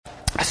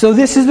So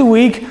this is the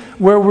week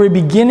where we're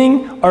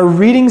beginning our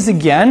readings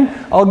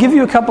again. I'll give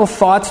you a couple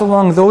thoughts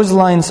along those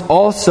lines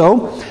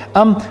also.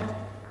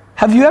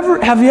 Have you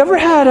ever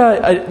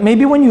had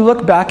maybe when you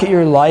look back at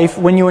your life,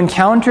 when you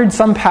encountered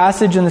some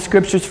passage in the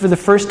Scriptures for the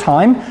first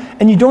time,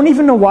 and you don't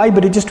even know why,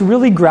 but it just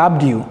really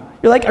grabbed you?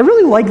 You're like, I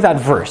really like that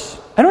verse.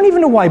 I don't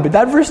even know why, but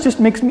that verse just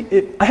makes me,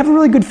 I have a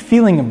really good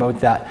feeling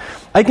about that.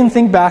 I can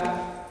think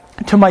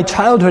back to my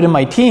childhood and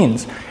my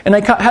teens, and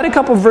I had a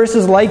couple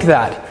verses like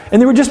that,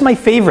 and they were just my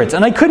favorites,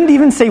 and I couldn't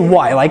even say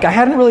why. Like, I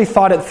hadn't really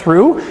thought it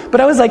through, but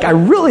I was like, I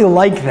really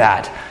like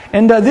that.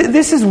 And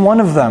this is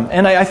one of them,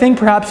 and I think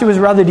perhaps it was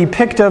rather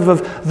depictive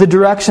of the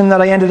direction that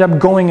I ended up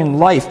going in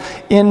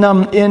life. In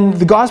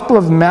the Gospel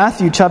of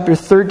Matthew, chapter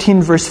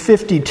 13, verse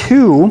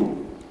 52,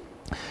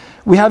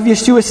 we have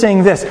Yeshua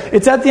saying this.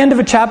 It's at the end of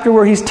a chapter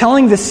where he's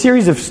telling this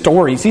series of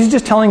stories. He's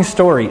just telling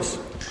stories.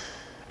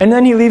 And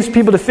then he leaves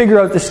people to figure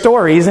out the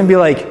stories and be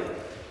like,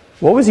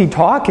 what was he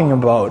talking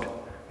about?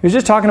 He was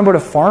just talking about a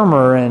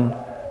farmer and,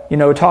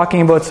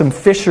 talking about some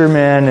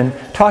fishermen and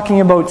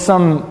talking about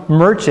some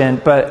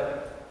merchant, but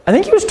I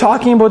think he was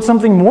talking about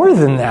something more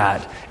than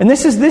that. And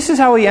this is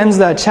how he ends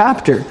that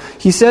chapter.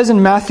 He says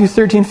in Matthew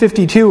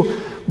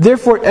 13:52,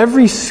 therefore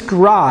every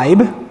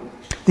scribe,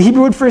 the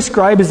Hebrew word for a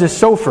scribe is a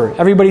sofer.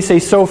 Everybody say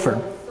sofer.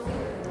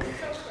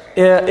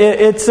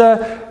 It's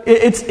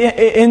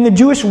in the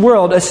Jewish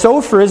world, a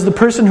sofer is the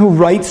person who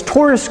writes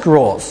Torah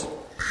scrolls.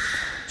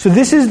 So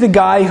this is the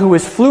guy who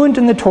is fluent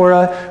in the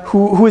Torah,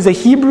 who is a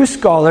Hebrew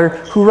scholar,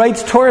 who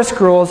writes Torah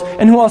scrolls,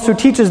 and who also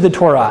teaches the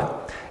Torah.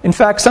 In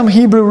fact, some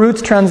Hebrew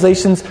roots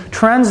translations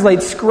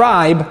translate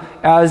scribe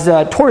as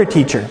a Torah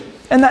teacher.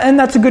 And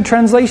that's a good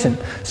translation.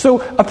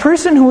 So a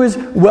person who is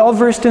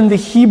well-versed in the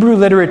Hebrew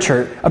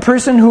literature, a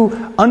person who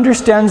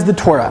understands the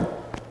Torah,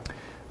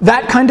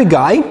 that kind of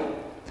guy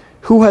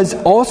who has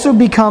also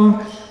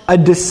become a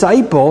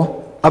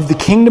disciple of the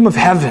kingdom of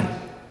heaven.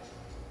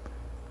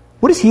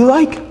 What is he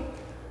like?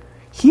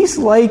 He's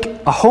like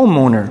a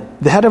homeowner,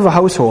 the head of a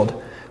household,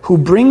 who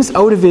brings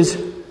out of his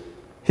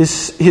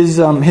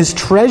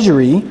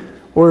treasury,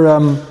 or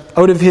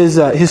out of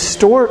his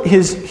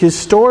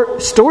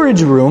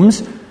storage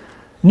rooms,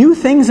 new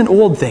things and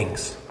old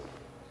things.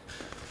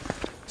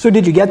 So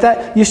did you get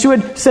that?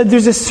 Yeshua said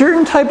there's a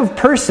certain type of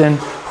person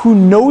who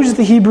knows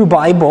the Hebrew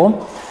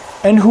Bible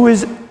and who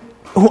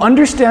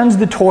understands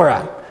the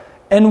Torah.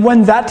 And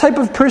when that type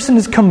of person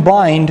is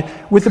combined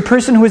with a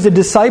person who is a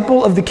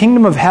disciple of the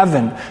kingdom of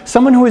heaven,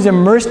 someone who is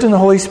immersed in the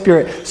Holy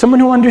Spirit, someone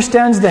who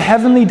understands the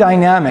heavenly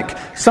dynamic,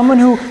 someone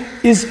who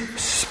is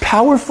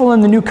powerful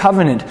in the new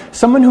covenant,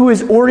 someone who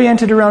is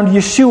oriented around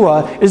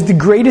Yeshua is the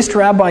greatest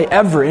rabbi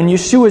ever in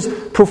Yeshua's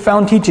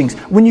profound teachings.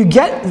 When you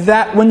get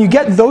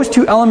those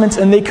two elements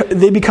and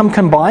they become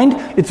combined,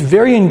 it's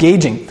very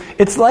engaging.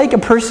 It's like a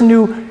person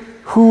who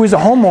is a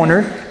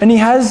homeowner, and he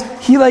has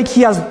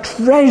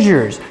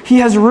treasures. He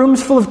has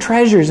rooms full of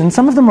treasures, and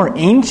some of them are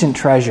ancient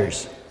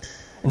treasures,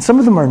 and some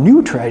of them are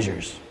new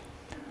treasures.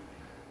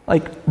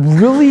 Like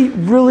really,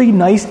 really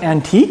nice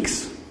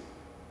antiques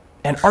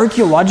and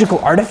archaeological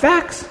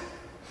artifacts,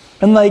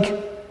 and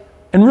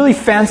really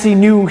fancy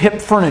new hip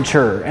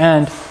furniture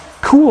and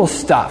cool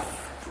stuff.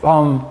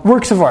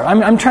 Works of art.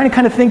 I'm trying to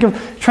kind of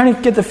trying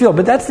to get the feel,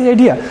 but that's the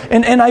idea.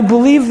 And I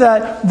believe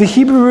that the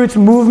Hebrew roots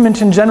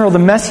movement in general, the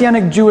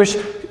Messianic Jewish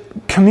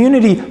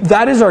community,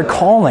 that is our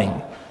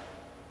calling.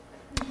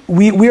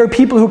 We are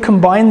people who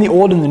combine the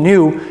old and the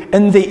new,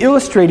 and they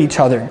illustrate each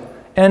other.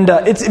 And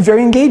it's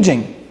very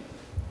engaging.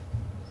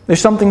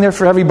 There's something there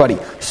for everybody.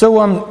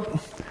 So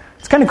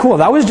it's kind of cool.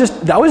 That was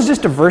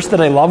just a verse that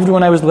I loved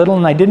when I was little,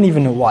 and I didn't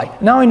even know why.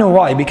 Now I know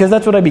why, because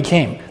that's what I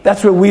became.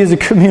 That's what we as a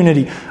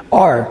community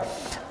are.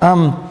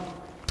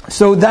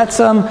 So that's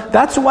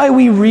why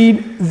we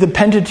read the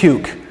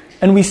Pentateuch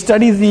and we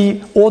study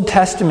the Old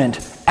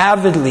Testament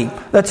avidly.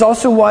 That's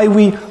also why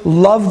we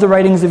love the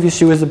writings of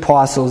Yeshua's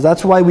apostles.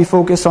 That's why we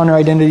focus on our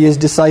identity as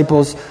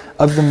disciples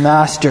of the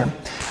Master.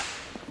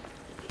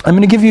 I'm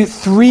going to give you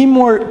 3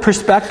 more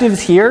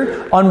perspectives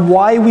here on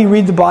why we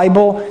read the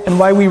Bible and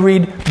why we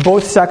read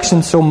both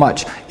sections so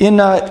much. In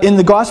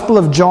the Gospel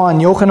of John,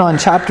 Yochanan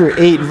chapter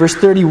 8, verse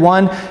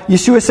 31,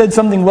 Yeshua said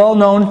something well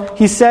known.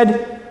 He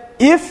said,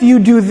 if you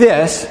do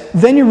this,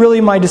 then you're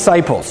really my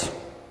disciples.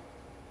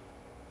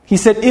 He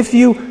said, if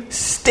you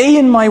stay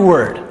in my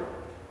word,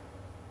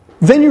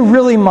 then you're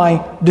really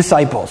my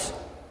disciples.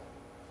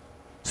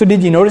 So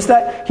did you notice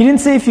that? He didn't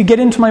say if you get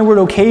into my word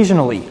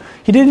occasionally.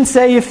 He didn't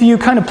say if you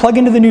kind of plug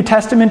into the New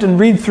Testament and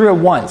read through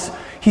it once.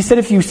 He said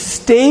if you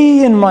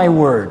stay in my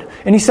word,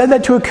 and he said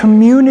that to a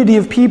community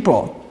of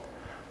people,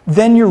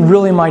 then you're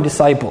really my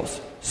disciples.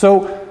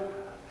 So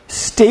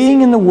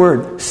staying in the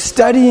Word,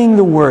 studying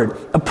the Word,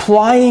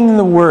 applying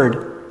the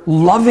Word,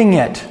 loving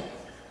it.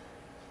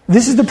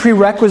 This is the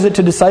prerequisite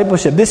to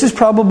discipleship. This is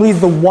probably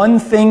the one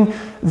thing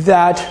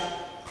that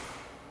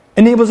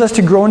enables us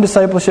to grow in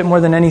discipleship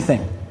more than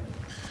anything.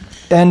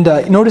 And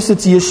notice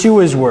it's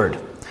Yeshua's Word.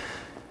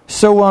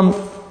 So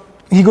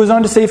he goes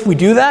on to say if we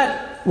do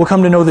that, we'll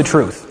come to know the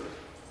truth.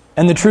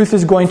 And the truth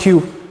is going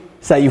to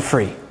set you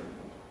free.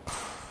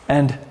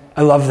 And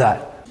I love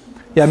that.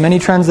 Yeah, many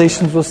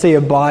translations will say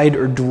abide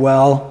or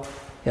dwell.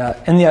 Yeah,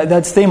 and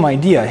that same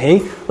idea,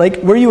 hey?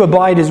 Like, where you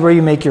abide is where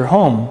you make your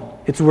home.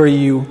 It's where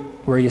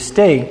you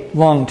stay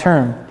long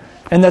term.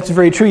 And that's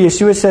very true.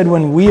 Yeshua said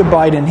when we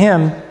abide in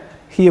Him,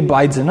 He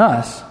abides in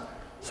us.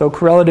 So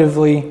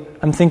correlatively,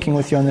 I'm thinking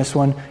with you on this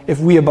one, if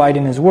we abide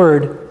in His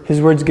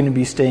Word's going to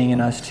be staying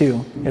in us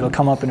too. It'll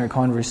come up in our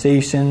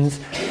conversations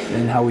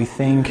and how we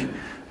think,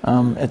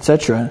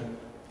 etc.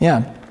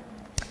 Yeah.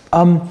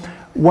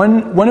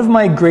 One of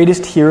my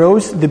greatest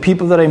heroes, the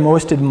people that I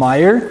most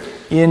admire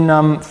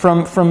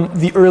from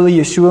the early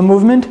Yeshua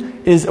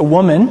movement, is a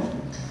woman,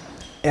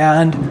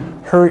 and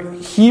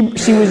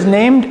she was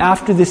named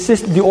after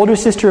the older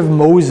sister of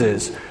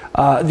Moses.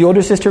 The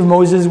older sister of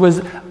Moses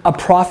was a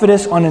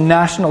prophetess on a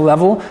national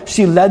level.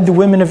 She led the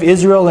women of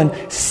Israel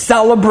in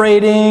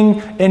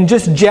celebrating and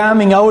just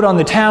jamming out on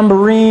the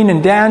tambourine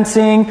and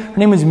dancing. Her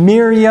name was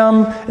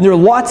Miriam, and there were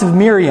lots of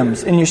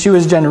Miriams in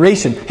Yeshua's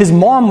generation. His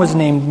mom was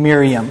named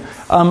Miriam.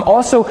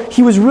 Also,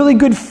 he was really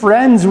good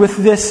friends with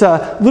this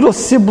little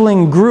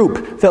sibling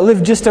group that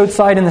lived just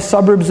outside in the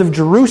suburbs of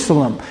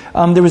Jerusalem.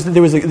 There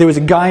was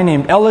a guy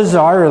named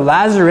Eleazar or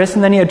Lazarus,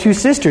 and then he had two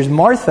sisters,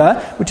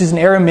 Martha, which is an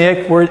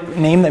Aramaic word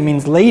name that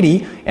means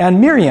lady,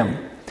 and Miriam.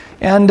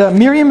 And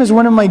Miriam is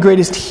one of my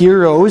greatest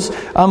heroes.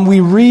 We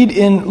read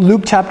in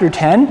Luke chapter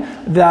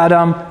 10 that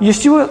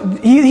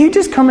Yeshua, he'd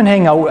just come and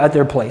hang out at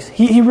their place.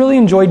 He really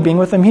enjoyed being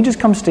with them. He'd just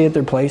come stay at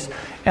their place.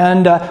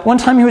 And one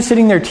time he was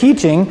sitting there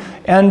teaching,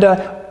 and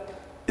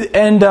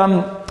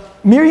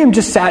Miriam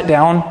just sat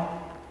down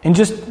and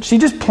she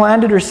just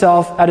planted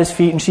herself at his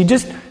feet, and she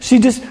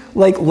just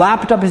like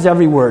lapped up his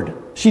every word.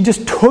 She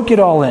just took it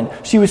all in.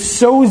 She was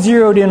so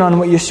zeroed in on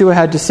what Yeshua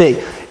had to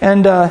say.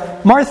 And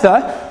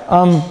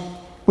Martha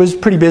was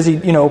pretty busy,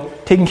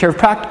 taking care of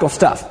practical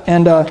stuff.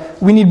 And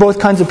we need both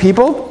kinds of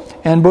people,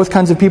 and both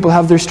kinds of people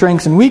have their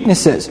strengths and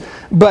weaknesses.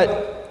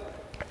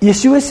 But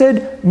Yeshua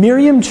said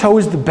Miriam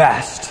chose the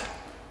best.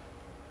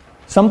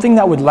 Something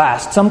that would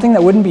last, something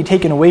that wouldn't be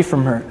taken away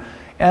from her.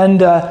 And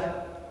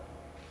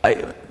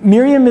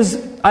Miriam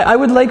I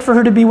would like for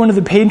her to be one of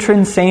the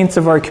patron saints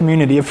of our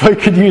community, if I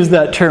could use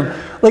that term.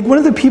 Like one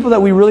of the people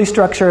that we really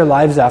structure our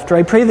lives after.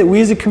 I pray that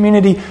we as a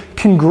community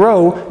can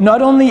grow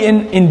not only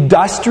in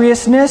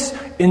industriousness,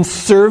 in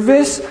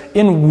service,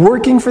 in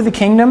working for the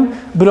kingdom,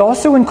 but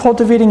also in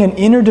cultivating an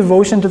inner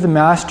devotion to the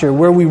Master,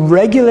 where we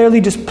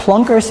regularly just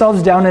plunk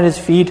ourselves down at His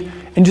feet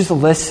and just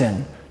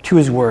listen to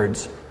His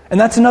words. And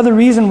that's another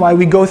reason why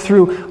we go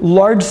through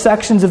large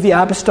sections of the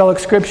apostolic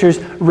scriptures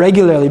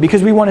regularly,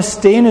 because we want to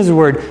stay in His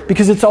Word,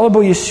 because it's all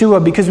about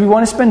Yeshua, because we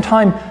want to spend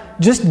time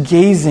just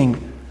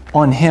gazing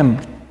on Him.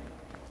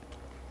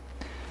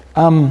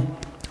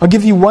 I'll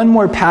give you one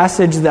more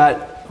passage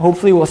that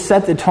hopefully will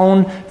set the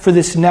tone for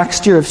this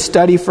next year of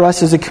study for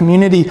us as a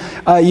community.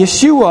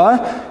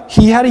 Yeshua,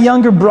 he had a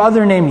younger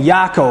brother named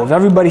Yaakov.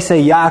 Everybody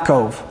say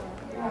Yaakov.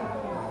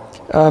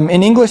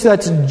 In English,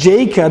 that's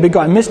Jacob. It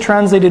got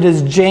mistranslated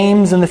as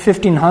James in the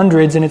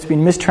 1500s, and it's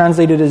been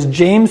mistranslated as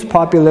James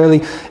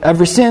popularly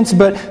ever since.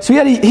 But so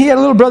he had a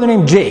little brother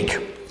named Jake.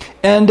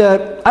 And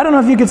I don't know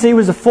if you could say he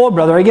was a full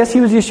brother. I guess he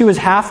was Yeshua's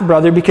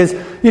half-brother, because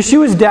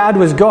Yeshua's dad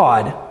was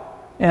God,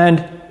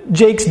 and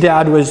Jake's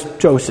dad was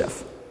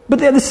Joseph. But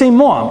they had the same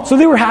mom, so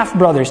they were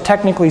half-brothers,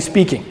 technically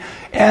speaking.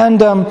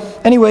 And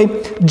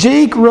anyway,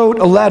 Jake wrote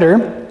a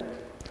letter,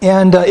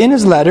 and in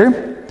his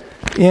letter,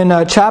 in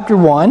chapter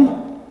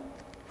 1,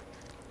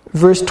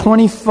 verse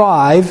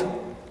 25,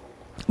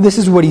 this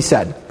is what he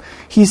said.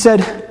 He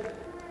said,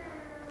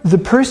 the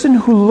person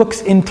who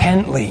looks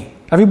intently,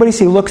 everybody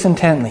say looks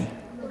intently,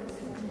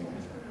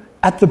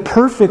 at the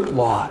perfect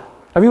law.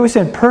 Everybody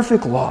say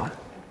perfect law.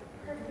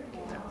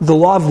 The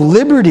law of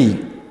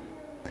liberty,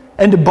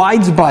 and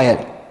abides by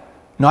it,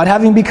 not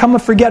having become a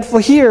forgetful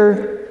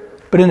hearer,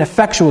 but an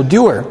effectual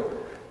doer.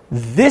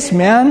 This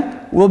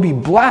man will be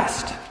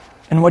blessed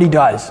in what he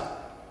does.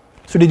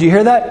 So did you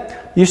hear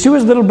that?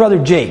 Yeshua's little brother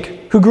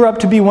Jake, who grew up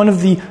to be one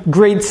of the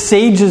great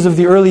sages of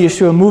the early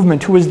Yeshua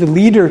movement, who was the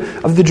leader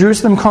of the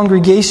Jerusalem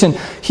congregation,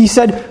 he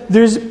said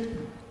there's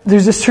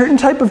a certain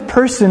type of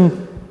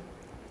person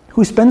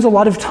who spends a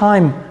lot of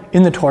time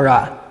in the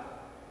Torah.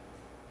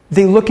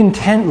 They look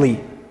intently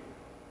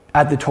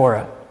at the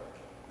Torah.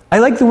 I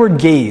like the word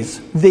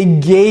gaze. They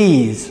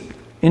gaze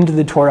into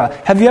the Torah.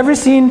 Have you ever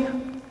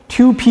seen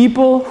two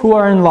people who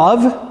are in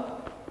love?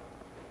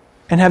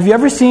 And have you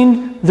ever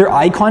seen their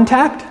eye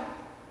contact?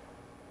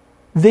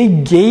 They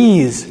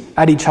gaze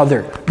at each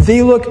other.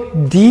 They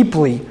look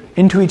deeply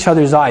into each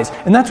other's eyes.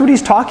 And that's what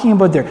he's talking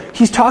about there.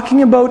 He's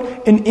talking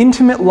about an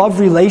intimate love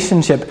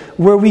relationship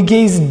where we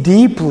gaze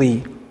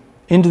deeply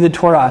into the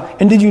Torah.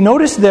 And did you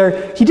notice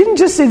there, he didn't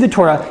just say the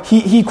Torah.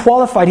 He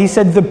qualified. He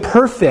said the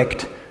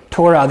perfect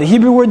Torah. The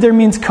Hebrew word there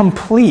means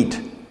complete.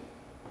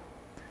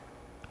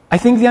 I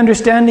think the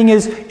understanding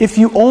is if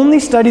you only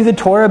study the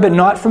Torah but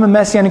not from a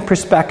messianic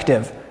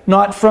perspective,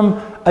 not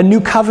from a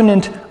new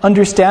covenant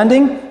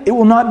understanding, it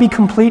will not be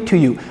complete to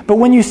you. But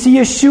when you see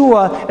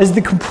Yeshua as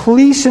the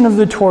completion of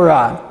the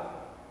Torah,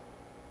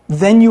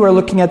 then you are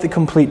looking at the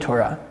complete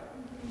Torah.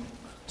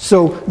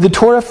 So the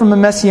Torah from a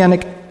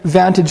messianic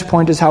vantage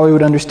point is how I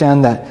would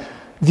understand that.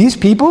 These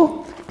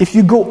people, if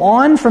you go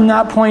on from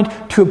that point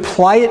to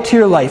apply it to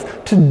your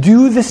life, to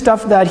do the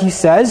stuff that he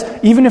says,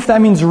 even if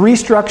that means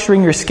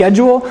restructuring your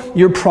schedule,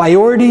 your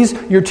priorities,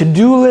 your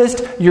to-do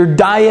list, your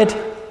diet,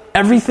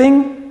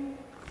 everything,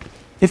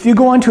 if you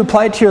go on to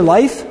apply it to your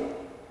life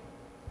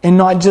and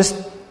not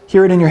just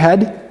hear it in your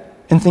head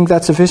and think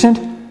that's sufficient,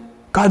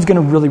 God's going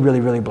to really, really,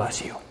 really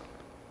bless you.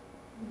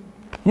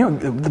 You know,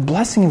 the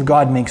blessing of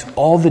God makes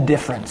all the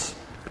difference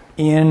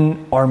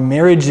in our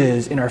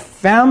marriages, in our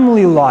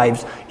family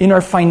lives, in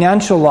our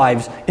financial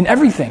lives, in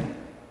everything.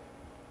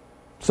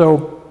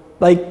 So,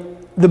 like,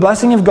 the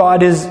blessing of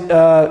God is,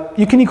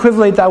 you can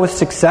equivalent that with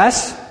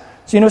success.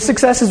 So, you know,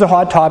 success is a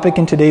hot topic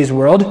in today's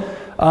world.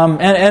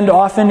 And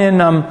often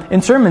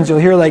in sermons you'll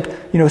hear, like,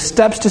 you know,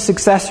 steps to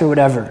success or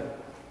whatever.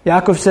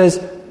 Yaakov says,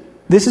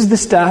 these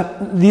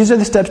are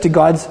the steps to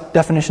God's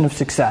definition of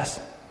success.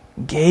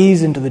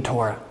 Gaze into the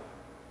Torah.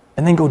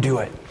 And then go do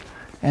it.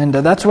 And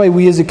that's why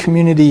we as a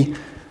community,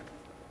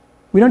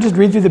 we don't just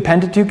read through the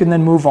Pentateuch and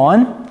then move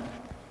on.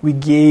 We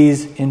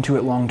gaze into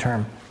it long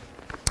term.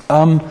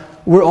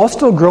 We're all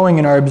still growing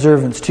in our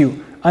observance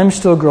too. I'm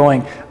still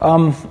growing.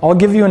 I'll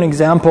give you an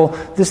example.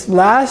 This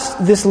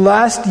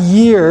last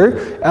year,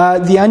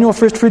 the annual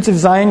First Fruits of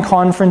Zion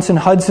conference in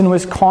Hudson,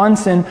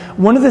 Wisconsin,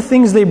 one of the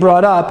things they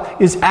brought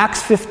up is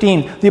Acts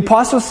 15. The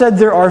apostle said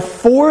there are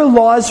 4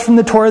 laws from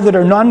the Torah that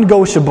are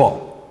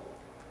non-negotiable.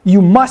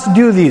 You must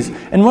do these.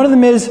 And one of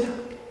them is,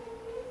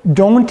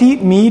 don't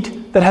eat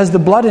meat that has the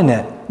blood in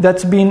it,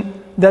 that's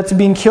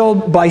being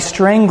killed by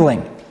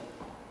strangling.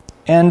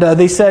 And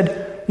they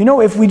said, you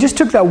know, if we just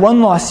took that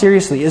one law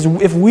seriously,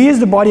 if we as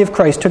the body of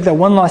Christ took that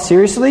one law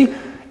seriously,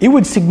 it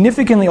would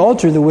significantly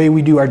alter the way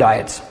we do our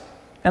diets.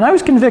 And I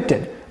was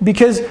convicted,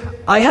 because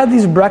I had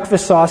these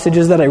breakfast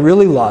sausages that I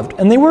really loved,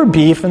 and they were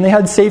beef, and they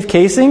had safe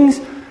casings,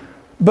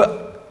 but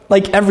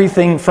like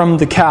everything from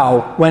the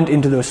cow went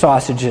into those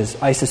sausages,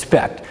 I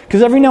suspect.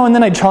 Because every now and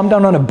then I'd chomp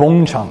down on a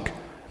bone chunk.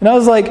 And I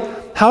was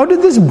like, how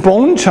did this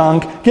bone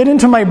chunk get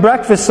into my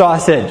breakfast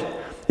sausage?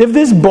 If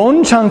this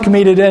bone chunk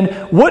made it in,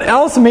 what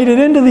else made it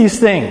into these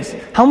things?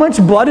 How much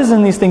blood is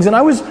in these things? And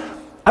I was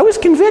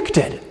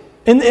convicted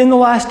in the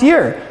last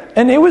year.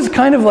 And it was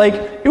kind of like,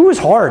 it was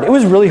hard. It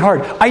was really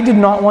hard. I did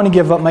not want to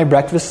give up my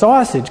breakfast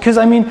sausage. Because,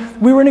 I mean,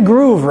 we were in a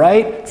groove,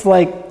 right? It's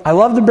like, I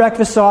love the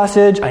breakfast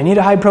sausage. I need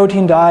a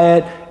high-protein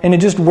diet. And it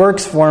just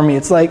works for me.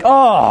 It's like,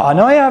 oh,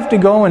 now I have to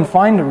go and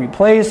find a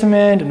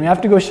replacement. And we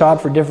have to go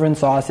shop for different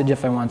sausage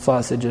if I want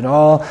sausage at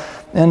all.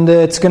 And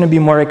it's going to be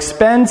more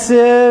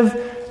expensive.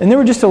 And there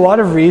were just a lot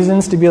of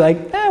reasons to be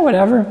like,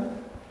 whatever.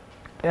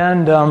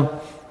 And,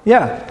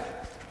 yeah.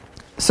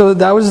 So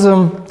that was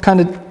kind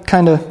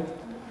of...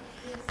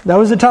 That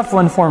was a tough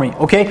one for me,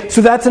 okay? So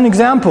that's an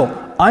example.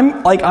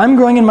 I'm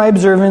growing in my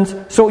observance.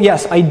 So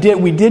yes,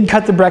 we did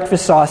cut the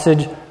breakfast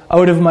sausage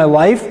out of my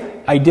life.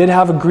 I did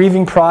have a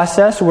grieving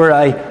process where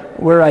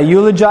I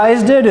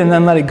eulogized it and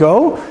then let it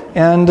go.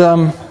 And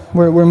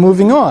we're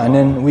moving on.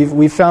 And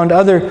we've found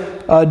other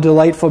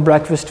delightful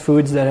breakfast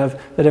foods that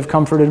have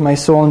comforted my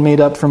soul and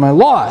made up for my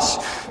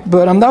loss.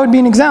 But that would be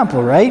an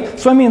example, right?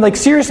 So I mean, like,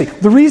 seriously,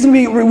 the reason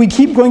we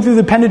keep going through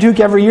the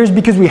Pentateuch every year is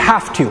because we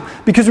have to.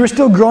 Because we're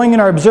still growing in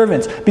our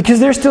observance. Because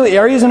there's still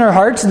areas in our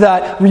hearts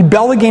that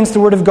rebel against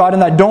the Word of God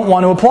and that don't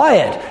want to apply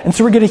it. And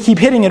so we're going to keep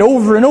hitting it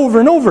over and over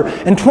and over.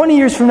 And 20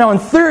 years from now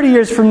and 30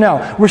 years from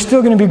now, we're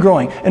still going to be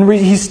growing. And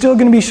He's still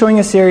going to be showing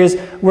us areas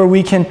where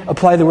we can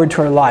apply the Word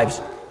to our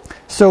lives.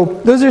 So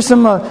those are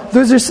some.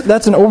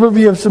 That's an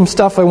overview of some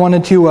stuff I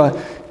wanted to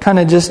kind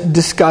of just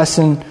discuss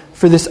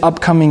for this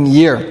upcoming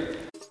year.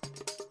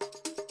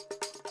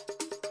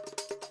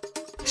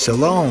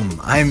 Shalom,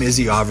 I'm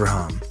Izzy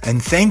Avraham,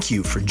 and thank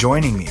you for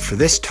joining me for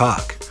this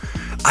talk.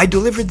 I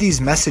delivered these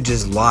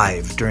messages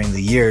live during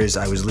the years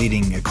I was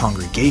leading a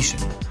congregation.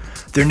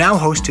 They're now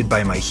hosted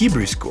by my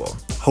Hebrew school,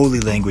 Holy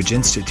Language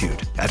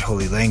Institute, at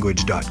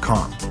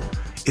holylanguage.com.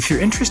 If you're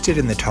interested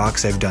in the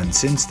talks I've done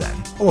since then,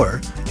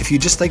 or if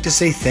you'd just like to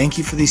say thank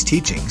you for these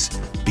teachings,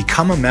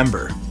 become a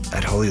member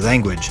at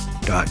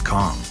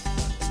holylanguage.com.